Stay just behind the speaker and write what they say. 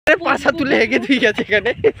পাশা তুলে হেগে ধুই গেছে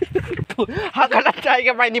এখানে হাঁকাটার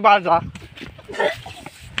জায়গা পাইনি বাজা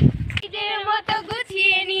মতো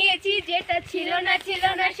গুছিয়ে নিয়েছি যেটা ছিল না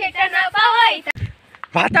সেটা না পাওয়াই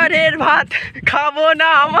ভাতারের ভাত খাবো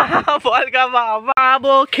না মা বল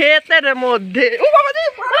খাবো ক্ষেতের মধ্যে ও বাবা রে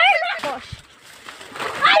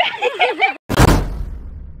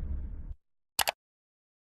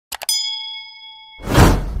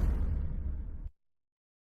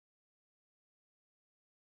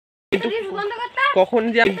কখন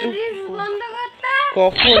যে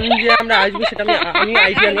আমরা আসবো সেটা আমি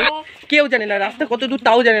আইডিয়া নেই কেউ জানে না রাস্তা কত দূর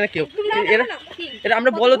তাও জানে না কেউ এরা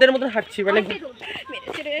আমরা বলদের মতন হাঁটছি মানে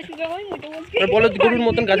বলদ গরুর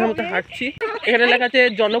মতন গাধার মতন হাঁটছি এখানে লেখা আছে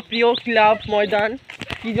জনপ্রিয় ক্লাব ময়দান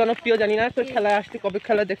কি জনপ্রিয় জানি না তো খেলা আসছে কবে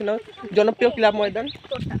খেলা দেখে নাও জনপ্রিয় ক্লাব ময়দান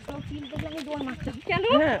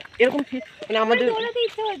হ্যাঁ এরকম মানে আমাদের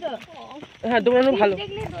হ্যাঁ দৌড়ানো ভালো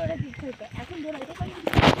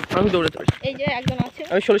আমি দৌড়াতে পারি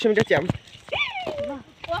আমি 1600 মিটার চ্যাম্প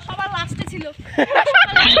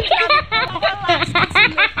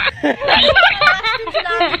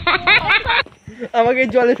আমাকে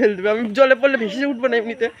জলে ফেল দেবে আমি জলে পড়লে ভেসে উঠবো না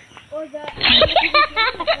এমনিতে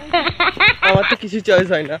আমার তো কিছু চয়েস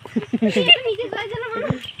হয় না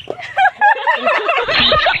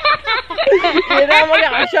এরা আমাকে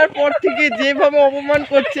আসার পর থেকে যেভাবে অপমান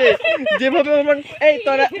করছে এই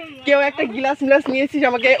তোরা কেউ একটা গ্লাস নিয়েছিস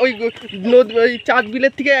আমাকে ওই চাঁদ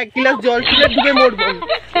বিলের থেকে এক গ্লাস জল তুলে ডুবে মরবো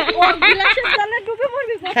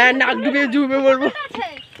হ্যাঁ নাক ডুবে মরবো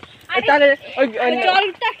তাহলে ওই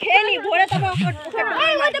জলটা খেয়ে নি ভরে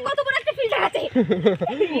কত বড় একটা ফিল্টার আছে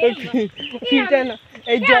ফিল্টার না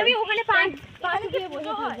এই যে আমি ওখানে পানি দিয়ে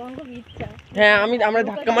বসে থাকবো ইচ্ছা হ্যাঁ আমরা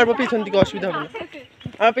ধাক্কা মারবো পেছন থেকে অসুবিধা হবে না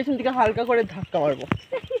আমরা পেছন থেকে হালকা করে ধাক্কা মারবো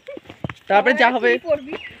তারপরে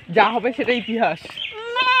যা হবে সেটা ইতিহাস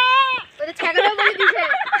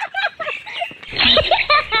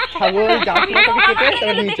ছাগল জাতটাকে কেটে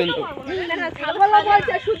তারপর নিয়ে চলতো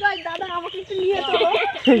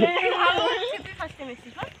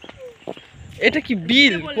এটা কি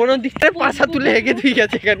বিল কোন দিক থেকে পাশা তুলে হেগে ধুই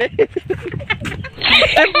গেছে এখানে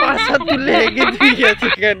পাশা তুলে হেগে ধুই গেছে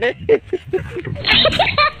এখানে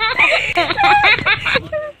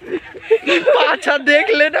পাছা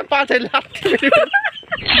দেখলে না পাছায় লাগতে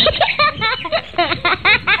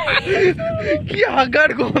কি আগার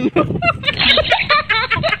গন্ধ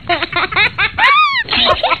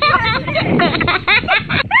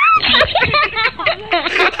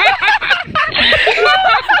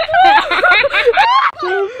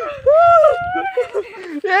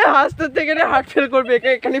হাসতে থেকে হার্ট ফেল করবে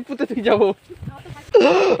এখানে পুঁতে থেকে যাবো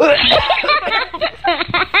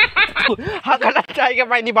হাঁকাটার জায়গা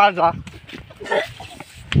পাইনি বাজা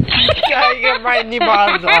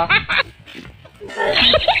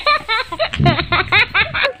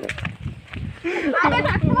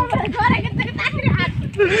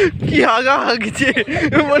কি হাগা হাগছে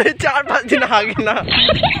মানে 4-5 দিন হাগে না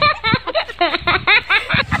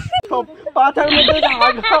পাথার মধ্যে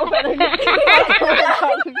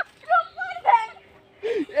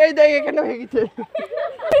এই দেখ এখানে হয়ে গেছে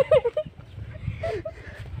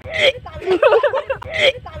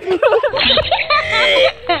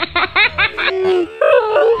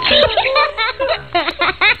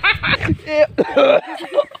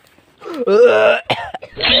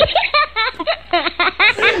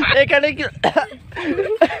এখানে কি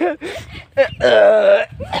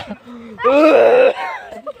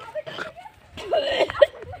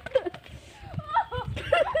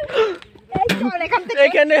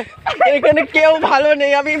এখানে কেউ ভালো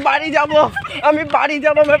নেই আমি বাড়ি যাব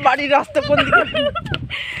আমার বাড়ির রাস্তা কোন দিকে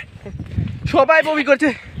সবাই বমি করছে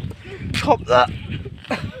সব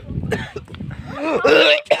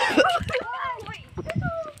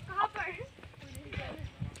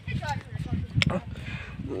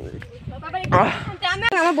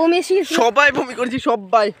সবাই বমি করছি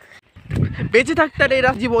সবাই বেঁচে থাকতে আর এই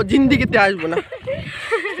জিন্দিগিতে আসবো না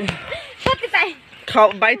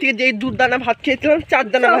বাড়ি থেকে যেই 2 দানা ভাত খেয়েছিলাম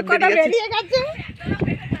 4 দানা ভাত বেরিয়ে গেছে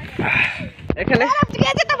এখানে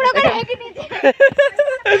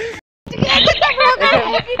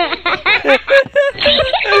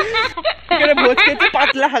ভোজ খেয়েছি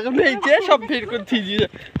পাতলা হাগম হয়েছে সব ভিড় করে থিজিয়ে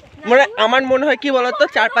মানে আমার মনে হয় কি বলতো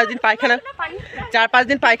 4-5 দিন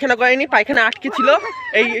পায়খানা করেনি পায়খানা আটকে ছিল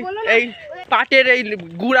এই পাটের এই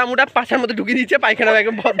গুড়া মুড়া পাছার মধ্যে ঢুকিয়ে দিচ্ছে পায়খানা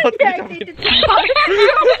একদম ভদ করে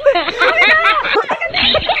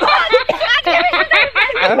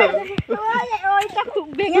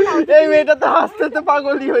এই মেয়েটা তো হাসতে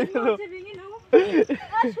পাগলই হয়ে গেল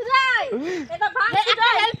সুজয় এটা ভাঙ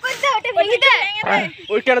সুজয় হেল্প করে দে ওটা ভেঙে দে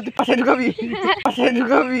ওই কেন তুই পাশে ঢুকাবি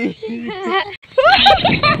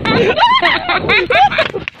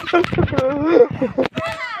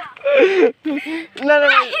না না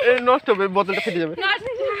নষ্ট হবে বোতলটা ফেটে যাবে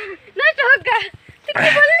না চোখা তুই কি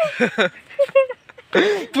বললি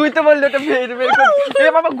তুই তো বললি ওটা ফেটবে এ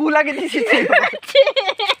বাবা গু লাগিয়ে দিয়েছিস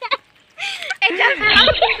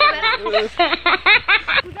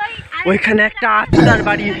ওইখানে একটা আত্মার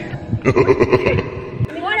বাড়ি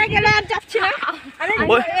মরে গেলে আর যাচ্ছি না আরে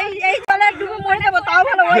এই জলে ডুবে মরে যাবো তাও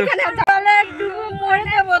ভালো ওইখানে জলে ডুবে মরে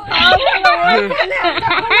যাবো তাও ভালো ওইখানে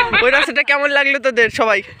ওই রাস্তাটা কেমন লাগলো তোদের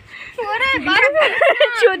সবাই ওরে বাবা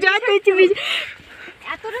সোজা তুই চিবি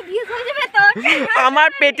এতটা বিষ হয়ে যাবে তো আমার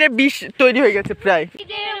পেটে বিষ তৈরি হয়ে গেছে প্রায়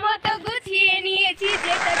নিজের মতো গুছিয়ে নিয়েছি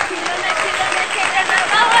যেটা ছিল না সেটা না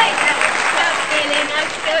বাবাই না সব পেলে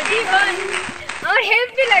নষ্ট জীবন আমার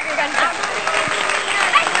হেভি লাগে গানটা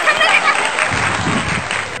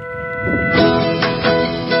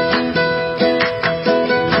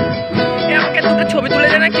আমাকে দুটো ছবি তুলে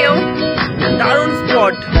দে না কেউ দারুণ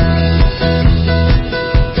স্পট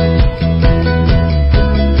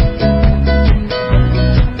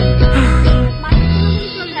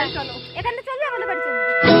এখানে চলে আমাদের বাড়ি চলে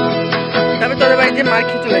তবে তোদের বাড়িতে মার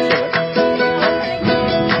খেয়ে চলে আসে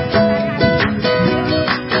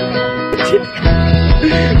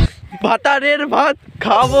ভাতারের ভাত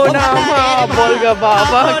খাবো না মা বলগা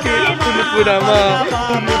বাবাকে পুনপুরা মা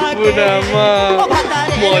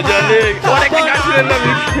মজা লে অনেক গান শুনলাম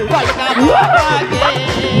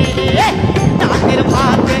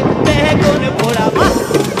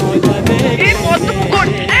এই পদ্মপুকুর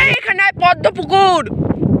এখানে পদ্মপুকুর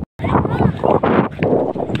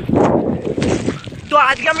তো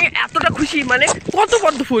আজকে আমি এতটা খুশি মানে কত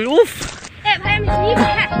পদ্ম ফুল উফ এ ভাই আমি নিব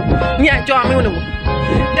হ্যাঁ নিয়ে আয় চ আমিও নেবো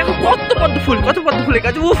দেখো কত পদ্ম ফুলের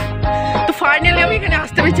গাছ উফ তো ফাইনালি আমি এখানে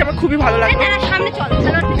আসতে পেরেছি আমার খুবই ভালো লাগলো না সামনে চল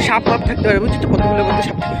সাপ মাপ থাকতে পারে বুঝছি তো পদ্ম ফুলের মধ্যে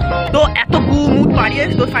সাপ থাকে তো এত মুড পাড়িয়ে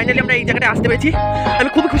তো ফাইনালি আমরা এই জায়গাটা আসতে পেরেছি আমি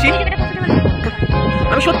খুবই খুশি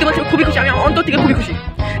আমি সত্যি বলছি খুবই খুশি আমি অন্তর থেকে খুবই খুশি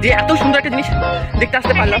যে এত সুন্দর একটা জিনিস দেখতে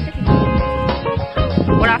আসতে পারলাম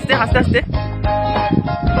ওরা আসতে আস্তে আস্তে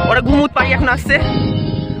ওরা গুমুট পাড়িয়ে এখন আসছে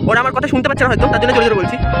ওরা আমার কথা শুনতে পাচ্ছে না হয়তো তার জন্য জোরে জোরে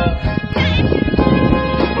বলছি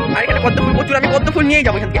আর এখানে পদ্ম ফুল প্রচুর আমি পদ্ম ফুল নিয়েই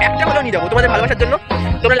যাবো এখান থেকে একটা হলেও নিয়ে যাবো তোমাদের ভালোবাসার জন্য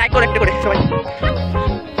তোমরা লাইক করো একটা করে সবাই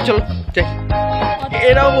চলো যাই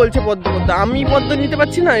এরাও বলছে পদ্ম আমি পদ্ম নিতে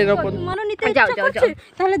পারছি না এরাও পদ্ম যাও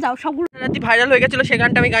তাহলে যাও সবগুলো রাতে ভাইরাল হয়ে গেছিলো সে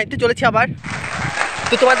গানটা আমি গাইতে চলেছি আবার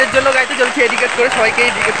তো তোমাদের জন্য গাইতে চলেছি এডিকেট করে সবাইকে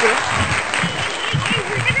এডিকেট করে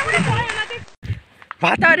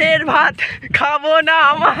ভাতারের ভাত খাবো না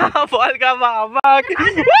মা বলগা বাবাকে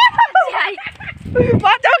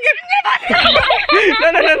না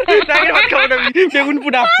না না নাগের ভাত খাবো না আমি বেগুন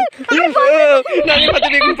পোড়া নাগের ভাতে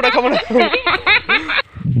বেগুন পোড়া খাবো না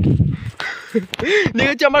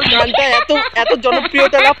দেখেছি আমার গানটা এত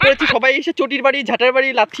জনপ্রিয়তা লাভ করেছে সবাই এসে চটির বাড়ি ঝাঁটার বাড়ি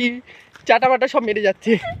লাথি চাটা মাটা সব মেরে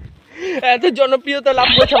যাচ্ছে এত জনপ্রিয়তা লাভ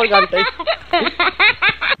করেছে আমার গানটাই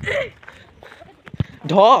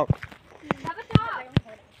ঢক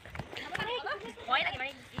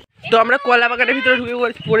তো আমরা কলা বাগানের ভিতরে ঢুকে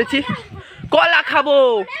পড়েছি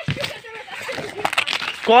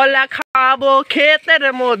কলা খাবো ক্ষেতের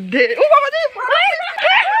মধ্যে ও বাবা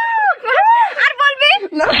আর বলবি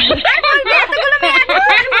না আর বলবি এতগুলো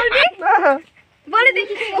বলবি বলে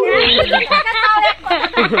দেখি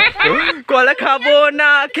কলা খাবো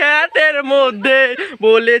না ক্ষেতের মধ্যে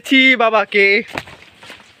বলেছি বাবাকে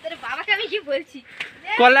তোর বাবাকে আমি কি বলছি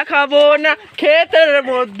কলা খাবো না ক্ষেতের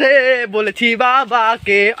মধ্যে বলেছি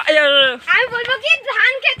বাবাকে আমি বলবো কি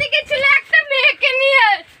ধান খেতে গেছিল একটা মেয়েকে নিয়ে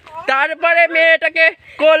তারপরে মেয়েটাকে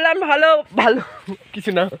করলাম ভালো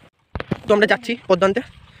কিছু না তো আমরা যাচ্ছি পদ্মান্তে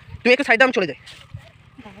তুমি একটু সাইডে আমি চলে যাই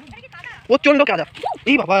প্রচন্ড কাদা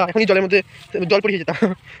এই বাবা এখনই জলের মধ্যে জল পড়িয়ে যেতাম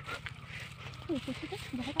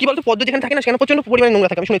কি বলতো পদ্ম যেখানে থাকে না সেখানে প্রচন্ড পরিমাণে নোংরা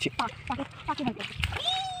থাকে আমি শুনেছি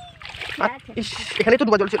এখানে তো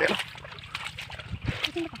ডুবা জল চলে এলো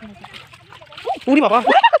উনি বাবা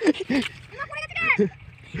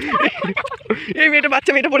এই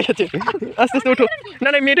বাচ্চা মেয়েটা পড়ে গেছে আস্তে আস্তে ওঠো না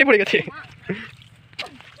মেয়েটাই পড়ে গেছে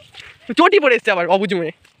চটি পড়ে এসছে আবার অবুঝ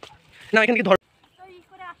মেয়ে না এখান থেকে ধর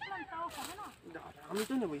আমি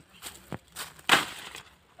তো নেবই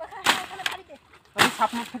আমি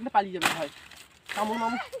সাপ মাপ থাকলে পালিয়ে যাবে ভাই কামড়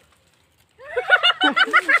মামু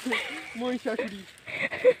মহিষাসুরি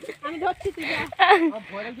আমি ধরছি তুই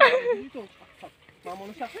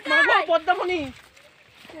যা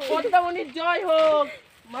পদ্মামণির জয় হোক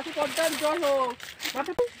মাঠে পদ্মার জয় হোক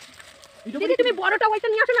দিদি তুমি বড়টা ওইটা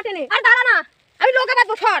নিয়ে আসো না টেনে আর দাঁড়া না আমি লোকা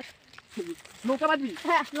বাঁধবো সর নৌকা বাঁধবি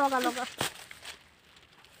হ্যাঁ লগা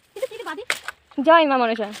পাদি জয় মা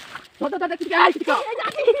মনসা কত দাদা কি আই ঠিক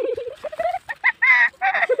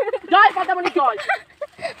জয় পদ্মামণি জয়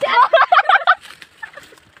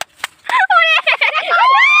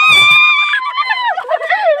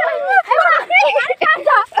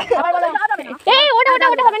এই ওটা ওটা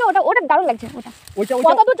ওটা হবে না ওটা ওটা দারুণ লাগছে ওটা ওইটা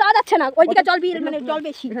কত দূর যাওয়া যাচ্ছে না ওইদিকে জল মানে জল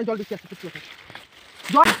বেশি এখানে জল বেশি আছে কিছু আছে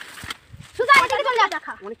জল সুজা এদিকে চলে যা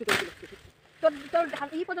দেখা অনেক জল আছে তোর তোর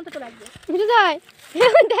এই পর্যন্ত চলে আসবে সুজয়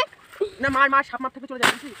দেখ না মার সাপ মার থেকে চলে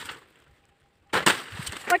যাচ্ছে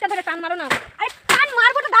ওইটা ধরে টান মারো না আরে টান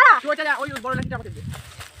মারবো তো দাঁড়া ওইটা যা ওই বড় লাঠিটা আমাকে দে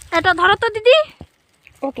এটা ধরো তো দিদি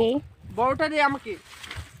ওকে বড়টা দে আমাকে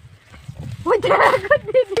ওই দেখো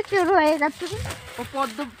দিদি শুরু হয়ে যাচ্ছে ও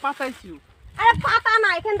পদ্ম পাতায় ছিল আরে পাতা না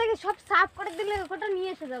এখান থেকে সব সাফ করে দিলে ওটা নিয়ে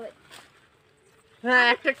এসে যাবে হ্যাঁ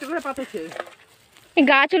একটা একটা করে পাতাছে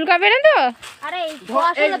গা চুলকাবে না তো? আরে এই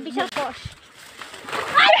কষ হলো বিশাল কষ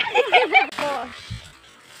কষ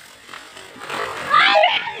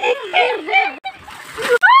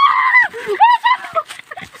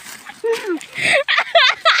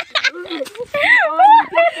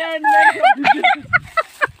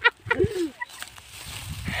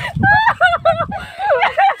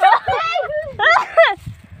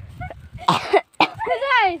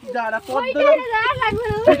যারা পদ্ম ওইখানে যা লাগবে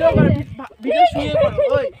না ভিডিও শুয়ে করো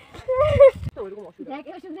ওই তো ওইরকম অসুবিধা দেখ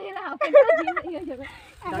ওষুধ দিয়ে দাও হয়ে যাবে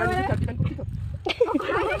যারা নিজে ক্যাপিটাল করছি তো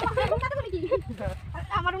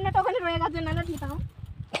আমার উন্নত ওখানে রয়ে গেছে না না দিতাম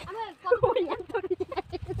আমি কত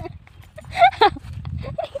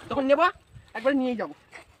তখন নেবা একবার নিয়ে যাব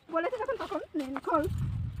বলেছে যখন তখন নেন খোল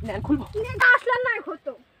নেন খুলবো নেন আসলাম না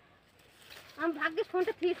হতো আমি ভাগ্যিস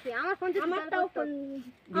ফোনটা ফিরছে আমার ফোন আমারটাও ফোন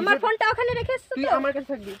আমার ফোনটা ওখানে রেখে এসছো তুই তো আমার কাছে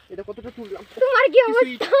থাকবি এটা কতটা তুললাম তোমার কি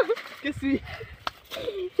অবস্থা কিছুই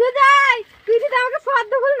সুজাই তুই যদি আমাকে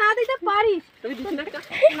পদ্ম ফুল না দিতে পারিস তুমি দিছিস না একটা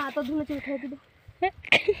না তো ধুলে চুল খেয়ে দিবে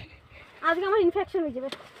আজকে আমার ইনফেকশন হয়ে যাবে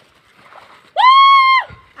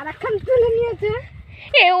আর একখান তুলে নিয়েছে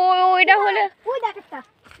এ ওইটা হলে ওই দেখ একটা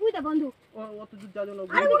ওই দেখ বন্ধু অত দূর যাও না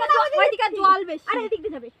আরে ওইদিকে জল বেশি আরে এদিক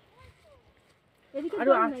দিয়ে যাবে এদিকে আরে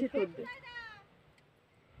জল আছে নাই। তোর দে।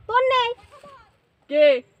 তোর নেই কে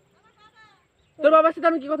তোর বাবার সাথে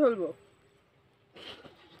আমি কি কথা বলবো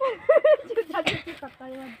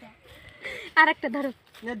আর একটা ধরো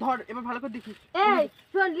নে ধর এবার ভালো করে দেখিস এই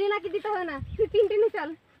শোন লিনাকে দিতে হয় না তুই তিনটে নিয়ে চল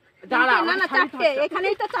দাঁড়া না না চারটে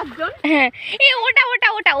এখানেই তো চারজন হ্যাঁ এ ওটা ওটা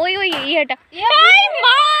ওটা ওই ওই ইয়েটা এই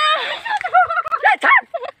মা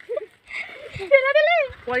ছেড়ে দিলে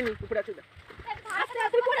পরে নি উপরে আছে আস্তে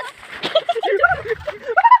আস্তে করে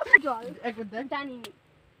জল একবার দেখ জানি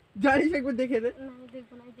জানিস একবার দেখে দে না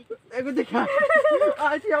দেখবো না দেখি একবার দেখা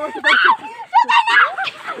আছি আমার সাথে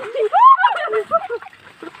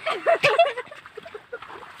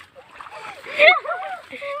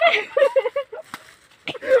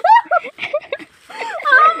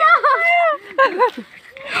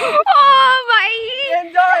ও ভাই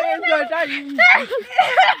এনজয় এনজয় টাইম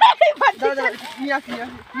দাদা নিয়ে আসি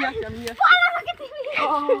আমি নিয়ে আসি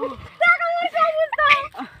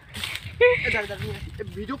দাদা নিয়ে আসি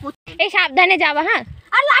ভিডিও করছি এই সাবধানে যাবা হ্যাঁ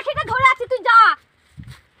আর লাঠিটা ধরে আছে তুই যা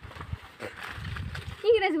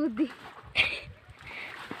ইংরেজি বুদ্ধি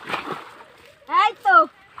এই তো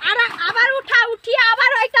আর আবার উঠিয়ে আবার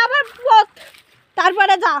ওইটা আবার পথ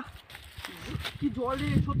তারপরে যা কি জলে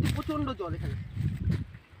সত্যি প্রচন্ড জল এখানে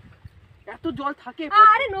এত জল থাকে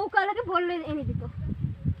আরে নৌকালাকে বললে এনে দিত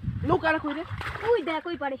নৌকারা কই রে ওই দেখ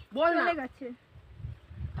ওই পারে বল না। চলে গেছে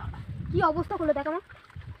কি অবস্থা হলো দেখ আমার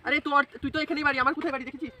আরে তুই তো এখানেই বাড়ি আমার কোথায় বাড়ি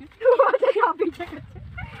দেখেছিস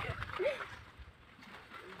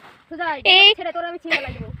এই ছেড়ে তোর আমি ছিঁড়ে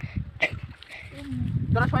লাগবো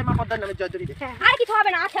তোরা সবাই মা পদ্মার নামে জয়জরি দে আর কিছু হবে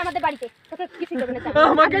না আছে আমাদের বাড়িতে তোকে কিছু করবে না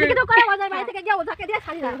আমাকে- আমাকে তো করে বাজার বাড়ি থেকে যাও ওটাকে দিয়ে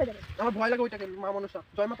ছাড়ি হয়ে যাবে আমার ভয় লাগে ওইটাকে মা মনসা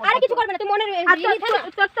জয় মা আরে কিছু করবে না তুই মনে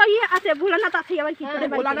তোর তো ইয়ে আছে ভুলানাথ আছে আবার কি করে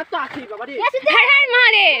ভোলানাথ তো আছেই বাবা রে হর হর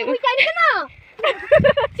মহাদেব তুই চাইলি না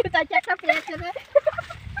তুই একটা পেয়েছে রে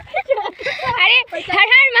আরে হর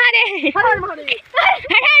হর মহাদেব হর হর মহাদেব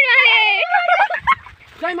হর হর মহাদেব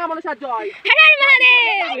জয় মা মনসা জয় হর হর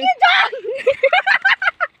মহাদেব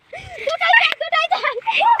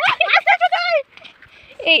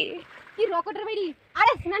এই কি রকেটের বাড়ি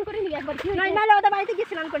আরে স্নান করে নি একবার কি নয় নালে ওদের বাড়িতে গিয়ে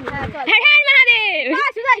স্নান করে নি চল হর হর মহাদেব না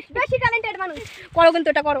সুজাই বেশি ট্যালেন্টেড মানুষ করো কিন্তু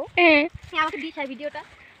এটা করো হ্যাঁ আমাকে দিস আর ভিডিওটা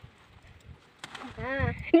হ্যাঁ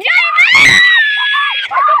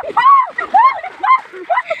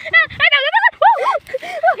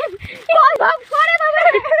জয় মা!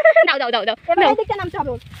 দাও দাও দাও দাও এবার দাও এই দিকটা নামতে হবে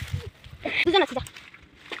ওর। দুজন আছে যা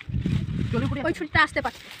জলে পড়ে ওই ছুটিটা আসতে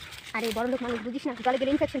পারছে আরে বড় লোক মানুষ বুঝিস না জলে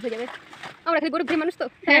গেলে ইনফেকশন হয়ে যাবে আমরা খালি গরিব মানুষ তো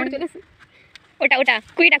হ্যাঁ চলে আসি ওটা ওটা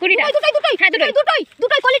কুড়িটা দুটোই হ্যাঁ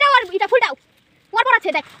দুটোই কলিটাও আর এটা ফুলটাও পর আছে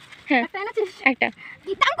দেখ হ্যাঁ একটা এনেছিস একটা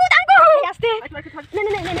টাঙ্কু আস্তে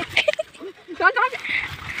না চল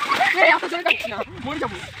মরে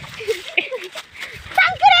যাবো।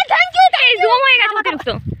 থ্যাংক ইউ এই জুম হয়ে গেছে অতিরিক্ত।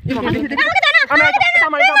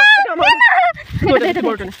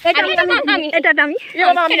 এটা আমি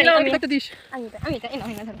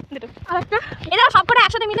এটা সবকটা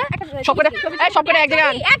একসাথে মিলে সবকটা এক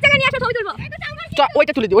জায়গায় এক জায়গায় নিয়ে আসো ছবি তুলবো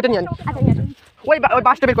ওইটা তুলে দিই, ওইটা নিয়ে আনি। ওই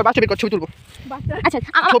বাসটা বের কর, ছবি তুলবো। আচ্ছা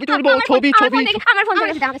ছবি তুলবো, ছবি আমার ফোন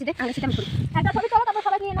থেকে আমার কাছে দে আমি তুলি একটা ছবি তোলো তারপর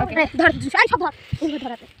সবাই নিয়ে নাও ধর এই সব ধর এইভাবে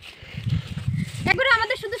ধরাতে একবার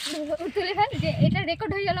আমাদের শুধু তুলে ফেল যে এটা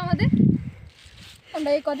রেকর্ড হয়ে গেল আমাদের আমরা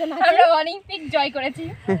এই কজন আমরা অলিম্পিক জয় করেছি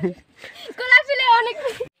কোলাপসিলে অনেক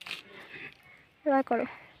এবার করো।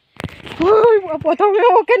 প্রথমে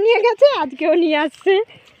ওকে নিয়ে গেছে আজকেও নিয়ে আসছে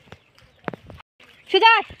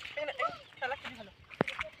সুজয়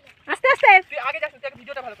আস্তে আস্তে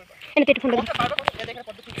এনে একটু ফোনটা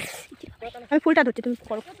আমি ফুলটা ধরছি তুমি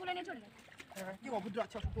করো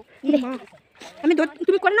আমি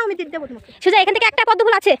তুমি করে নাও আমি দিয়ে দেবো তোমাকে সুজয় এখান থেকে একটা পদ্ম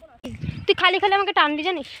ফুল আছে তুই খালি খালি আমাকে টানলি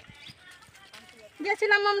জানিস।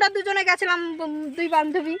 গেছিলাম আমরা দুজনে গেছিলাম দুই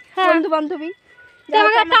বান্ধবী হ্যাঁ। বন্ধু বান্ধবী তুই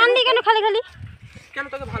আমাকে টানলি কেন খালি খালি? কেন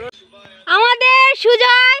তোকে ভালো আমাদের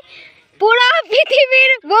সুজয় পুরো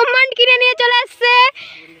পৃথিবীর ব্রহ্মাণ্ড কিনে নিয়ে চলে আসছে।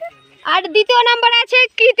 আর দ্বিতীয় নাম্বার আছে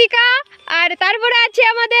কৃতিকা, আর তারপরে আছে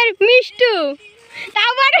আমাদের মিষ্টু।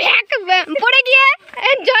 তারপর পড়ে গিয়ে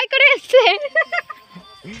জয় করে এসছে।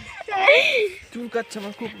 চুল কাচ্ছে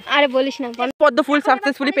আমার খুব। আরে বলিস না পদ্ম ফুল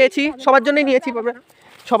সাকসেসফুলি পেয়েছি, সবার জন্যই নিয়েছি বাবা।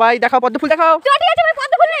 সবাই দেখাও পদ্ম ফুল দেখাও। চটি আছে ভাই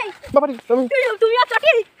পদ্ম ফুল নেই বাবা রে, তুমি তুমিও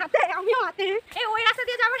চটি হাতে আমিও হাতে এই ওই রাস্তা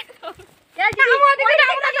দিয়ে যাবে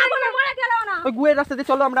না ওই গুয়ের রাস্তা দিয়ে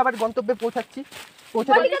চলো, আমরা আবার গন্তব্যে পৌঁছাচ্ছি।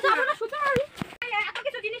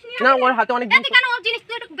 না ওর হাতে অনেক জিনিস। কেন ওর জিনিস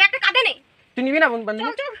তুই একটু ব্যাগটা কাঁধে নে তুই নিবি না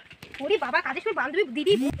বান্ধবী? ওরে বাবা কাজের সময় বান্ধবী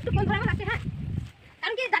দিদি একটু ফোন ধরে লাগছে হ্যাঁ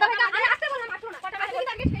কারণ কি দাদা ভাই আরে আসতে বললাম আসো না কটা বাজে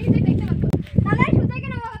আগে সেই দেখতে পাচ্ছ তাহলে সুজয়কে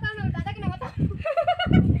না বাতাও না দাদাকে না বাতাও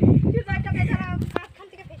সুজয়টা বেচারা মাঝখান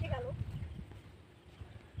থেকে ফেসে গেল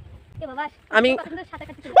এ বাবা আমি সাথে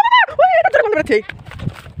কাটতে ওই এটা তোর গন্ধ বেরোচ্ছে।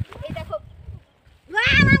 এই দেখো ওয়া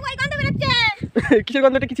মা কই গন্ধ বেরোচ্ছে কিসের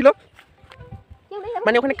গন্ধটা কি ছিল?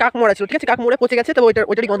 মানে ওখানে কাক মরা ছিল, ঠিক আছে, কাক মরে পচে গেছে, তো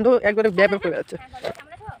ওইটারই গন্ধ একবারে ব্যাপ করে যাচ্ছে।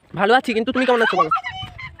 ভালো আছি, কিন্তু তুমি কেমন আছো বলো?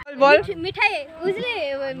 বল মিঠাই বুঝলে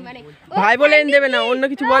মানে ভাই বলে এনে দেবে না, অন্য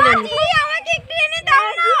কিছু বলেন। আমাকে একটু এনে দাও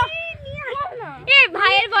না এ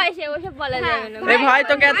ভাইয়ের বয়সে ওসব বলা যাবে না। এই ভাই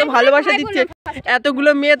তোকে এত ভালোবাসা দিচ্ছে, এতগুলো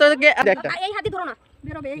মেয়ে তোকে একটা এই হাতে ধরো না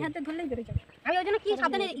বেরোবে এই হাতে ধরলেই বেরোয় যাবে আমি ওই জন্য কি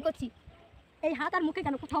সাবধানে ই করছি এই হাত আর মুখে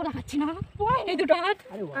কেন কোথাও লাগাচ্ছি না এই দুটো হাত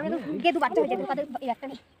আমি তো গেদু বাচ্চা হয়ে যেতে তাদের এই একটা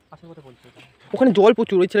নেই ওখানে জল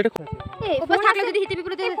প্রচুর, ওই ছেলেটা এই ফোন থাকলে যদি হিতে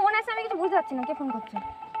বিপরীতে ফোন আসে আমি কিছু বুঝতে পারছি না কে ফোন করছে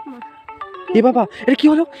এ বাবা এটা কি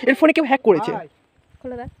হলো? এর ফোনে কেউ হ্যাক করেছে।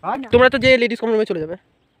 খুলে দাও তোমরা তো যে লেডিস কমন রুমে চলে যাবে।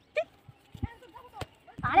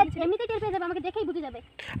 আরে এমনিতে টের পেয়ে যাবে আমাকে দেখেই বুঝে যাবে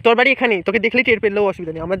তোর বাড়ি এখানে, তোকে দেখলেই টের পেলেও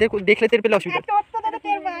অসুবিধা নেই, আমাদের দেখলে টের পেলে অসুবিধা। তোর তো দাদা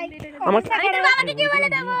টের পাই আমার আমি তো বাবাকে কি বলে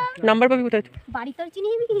দেব নাম্বার পাবি কোথায়? বাড়ি তো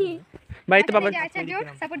চিনিবি কি বাড়িতে বাবা। আচ্ছা জোর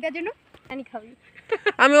সাপোর্ট দেওয়ার জন্য আমি খাবি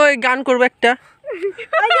আমি ওই গান করবো একটা।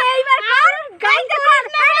 ওই যে এইবার গাইতে কর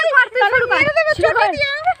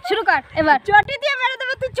শুরু কর এবার চটি দিয়ে মেরে দেব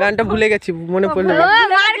তুই গানটা ভুলে গেছি, মনে পড়লো না।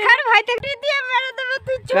 মার খার ভাই থেকে দিয়ে মেরে দেব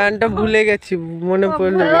তুই গানটা ভুলে গেছি, মনে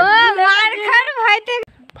পড়লো না। মার খার ভাই থেকে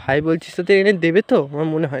ভাই বলছিস তো এনে দেবে তো? আমার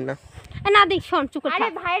মনে হয় না। না দেখ শোন চুপ কর আরে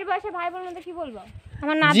ভাইয়ের বয়সে ভাই বলবো তো কি বলবো?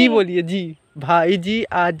 আমার না জি বলিয়ে জি, ভাই জি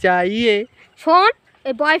আ যাইয়ে। শোন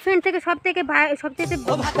এই বয়ফ্রেন্ড থেকে সব থেকে ভাই সবচেয়ে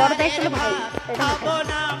বড় দায়িত্ব হলো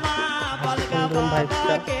ভাই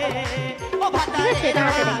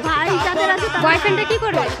ভাই যাদের আছে বয়ফ্রেন্ডে কি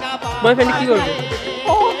করবে বয়ফ্রেন্ড কি করবে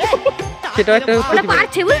সেটাও একটা ওরা প্রতিভা।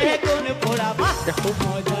 পারছে বুঝলি দেখো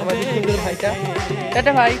আমাদের সুন্দর ভাইটা,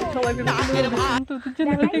 এটা ভাই সবাই ভেবে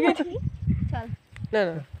চল না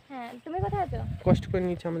না হ্যাঁ তুমি কোথায় আছো? কষ্ট করে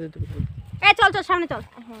নিয়েছে আমাদের দুটো। এই চল চল সামনে চল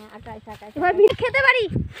হ্যাঁ আকাশ এবার ভিড় খেতে পারি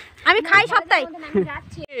আমি খাই সপ্তাহে আমি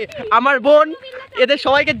যাচ্ছি। আমার বোন এদের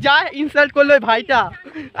সবাইকে যা ইনসাল্ট করলো ওই ভাইটা,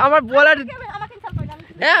 আমার বলার।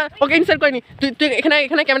 হ্যাঁ ওকে ইনসাল্ট করিনি, তুই তুই এখানে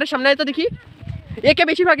এখানে ক্যামেরার সামনে আয় তো দেখি। একে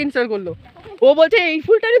বেশিরভাগ ইনসাল্ট করলো। ও বলছে এই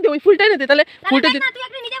ফুলটা এনে দে, ওই ফুলটা এনে দে, তাহলে ফুলটা না তুই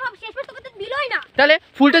একটা নিজে ভাব শেষ পর্যন্ত তোকে দিলই না তাহলে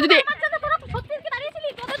ফুলটা যদি আমার জন্য তোরা সত্যি কি দাঁড়িয়েছিলি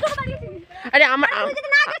তোদের জন্য দাঁড়িয়েছিলি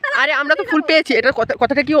আরে আমরা তো ফুল পেয়েছি, এটার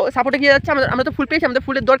কথাটা কি সাপোর্টে গিয়ে যাচ্ছে। আমরা তো ফুল পেয়েছি, আমাদের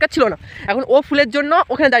ফুলের দরকার ছিল না। এখন ও ফুলের জন্য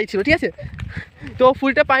ওখানে দাঁড়িয়ে ছিল, ঠিক আছে, তো ও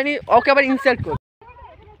ফুলটা পায়নি, ওকে আবার ইনসাল্ট কর।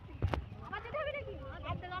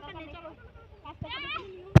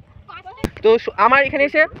 তো আমার এখানে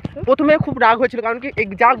এসে প্রথমে খুব রাগ হয়েছিল, কারণ কি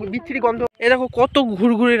যা বিচ্ছিরি গন্ধ। এ দেখো কত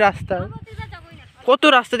ঘুরঘুরে রাস্তা, কত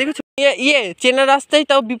রাস্তা দেখেছো, চেনা রাস্তায়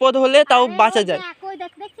তাও বিপদ হলে তাও বাঁচা যায়। ওই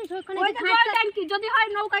দেখ দেখছিস ওখানে ওই যে তো জল ট্যাঙ্কি, যদি হয়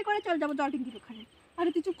নৌকায় করে চল যাবো জল ট্যাঙ্কির ওখানে। আরে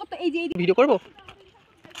তুই চুপ কর তো, এই যে ভিডিও করবো।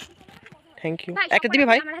 Thank you. ভাই, একটা দিবি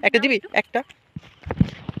ভাই, আমার হাতে একটা দাও দিবি একটু। একটা।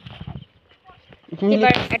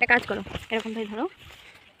 এবার একটা কাজ করো, এরকম ভাবে ধরো,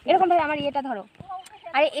 এরকম ভাবে আমার ইয়েটা ধরো,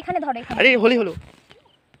 আরে এখানে ধরো, এখানে। আরে হলি হলো,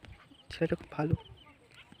 সেটা খুব ভালো।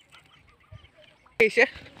 এসে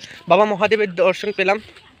বাবা মহাদেবের দর্শন পেলাম।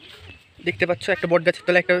 দেখতে পাচ্ছ একটা বট গাছের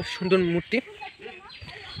তলায় একটা সুন্দর মূর্তি।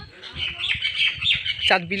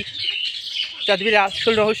 চাঁদবিলের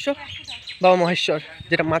আসল রহস্য বাবা মহেশ্বর,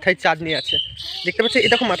 যেটা মাথায় চাঁদ নিয়ে আছে। দেখতে পাচ্ছ, এ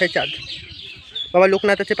দেখো মাথায় চাঁদ। বাবা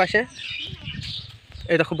লোকনাথ আছে পাশে।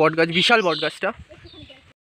 এই দেখো বট গাছ, বিশাল বট গাছটা।